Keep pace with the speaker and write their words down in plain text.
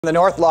The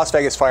North Las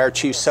Vegas fire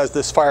chief says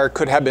this fire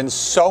could have been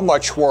so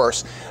much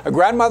worse. A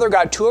grandmother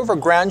got 2 of her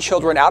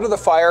grandchildren out of the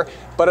fire,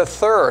 but a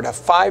third, a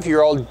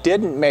 5-year-old,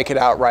 didn't make it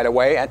out right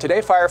away. And today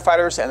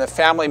firefighters and the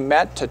family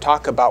met to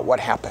talk about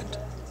what happened.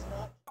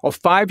 A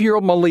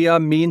 5-year-old Malia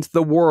means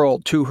the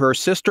world to her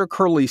sister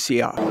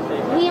Carlicia.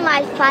 We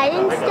might fight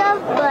and stuff,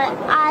 but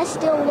I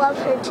still love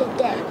her to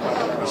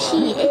death.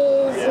 She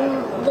is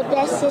the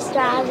best sister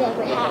I've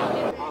ever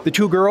had. The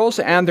 2 girls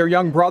and their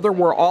young brother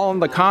were all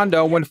in the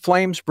condo when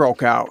flames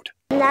broke out.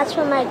 And that's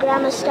when my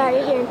grandma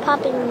started hearing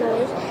popping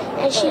noise,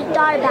 and she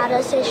thought about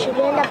us, and she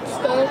ran up the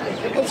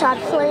stairs and saw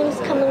flames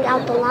coming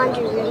out the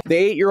laundry room. The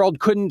 8-year-old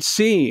couldn't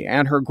see,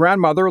 and her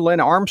grandmother,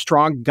 Lynn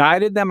Armstrong,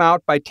 guided them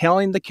out by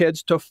telling the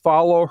kids to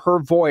follow her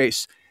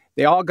voice.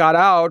 They all got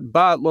out,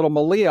 but little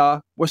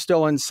Malia was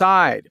still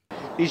inside.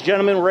 These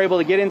gentlemen were able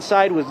to get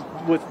inside with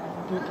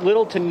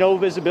little to no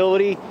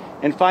visibility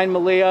and find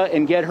Malia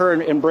and get her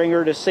and bring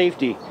her to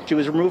safety. She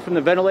was removed from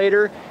the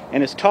ventilator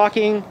and is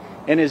talking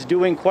and is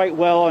doing quite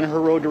well on her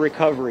road to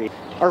recovery.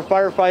 Our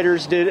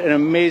firefighters did an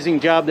amazing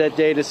job that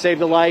day to save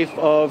the life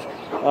of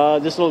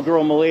this little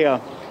girl,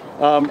 Malia.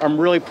 I'm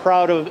really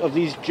proud of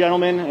these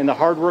gentlemen and the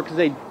hard work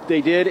that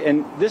they did,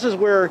 and this is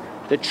where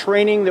the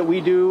training that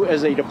we do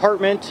as a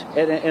department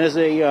and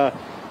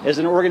as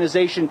an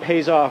organization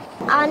pays off.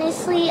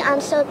 Honestly,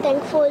 I'm so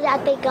thankful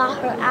that they got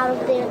her out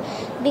of there,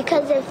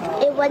 because if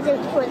it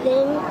wasn't for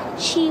them,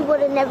 she would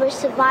have never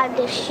survived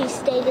if she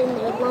stayed in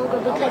there longer,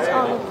 because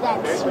all of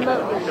that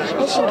smoke,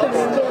 and she could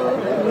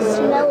still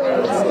smell it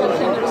and stuff,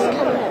 and it was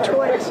coming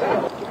towards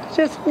her.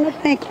 Just want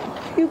to thank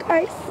you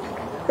guys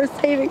for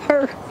saving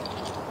her.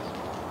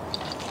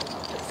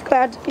 Just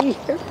glad to be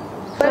here.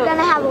 We're going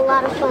to have a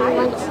lot of fun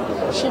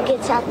once she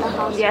gets out the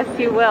hospital. Yes,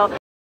 you will.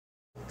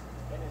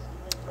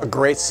 A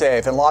great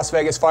save. And Las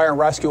Vegas Fire and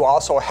Rescue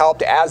also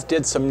helped, as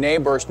did some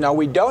neighbors. Now,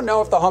 we don't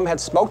know if the home had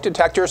smoke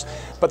detectors,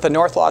 but the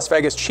North Las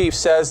Vegas chief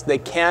says they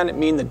can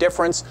mean the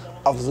difference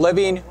of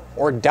living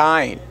or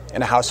dying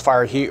in a house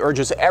fire. He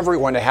urges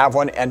everyone to have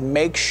one and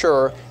make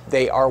sure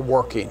they are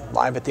working.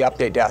 Live at the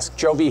update desk,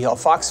 Joe Vigil,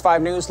 Fox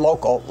 5 News,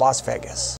 local Las Vegas.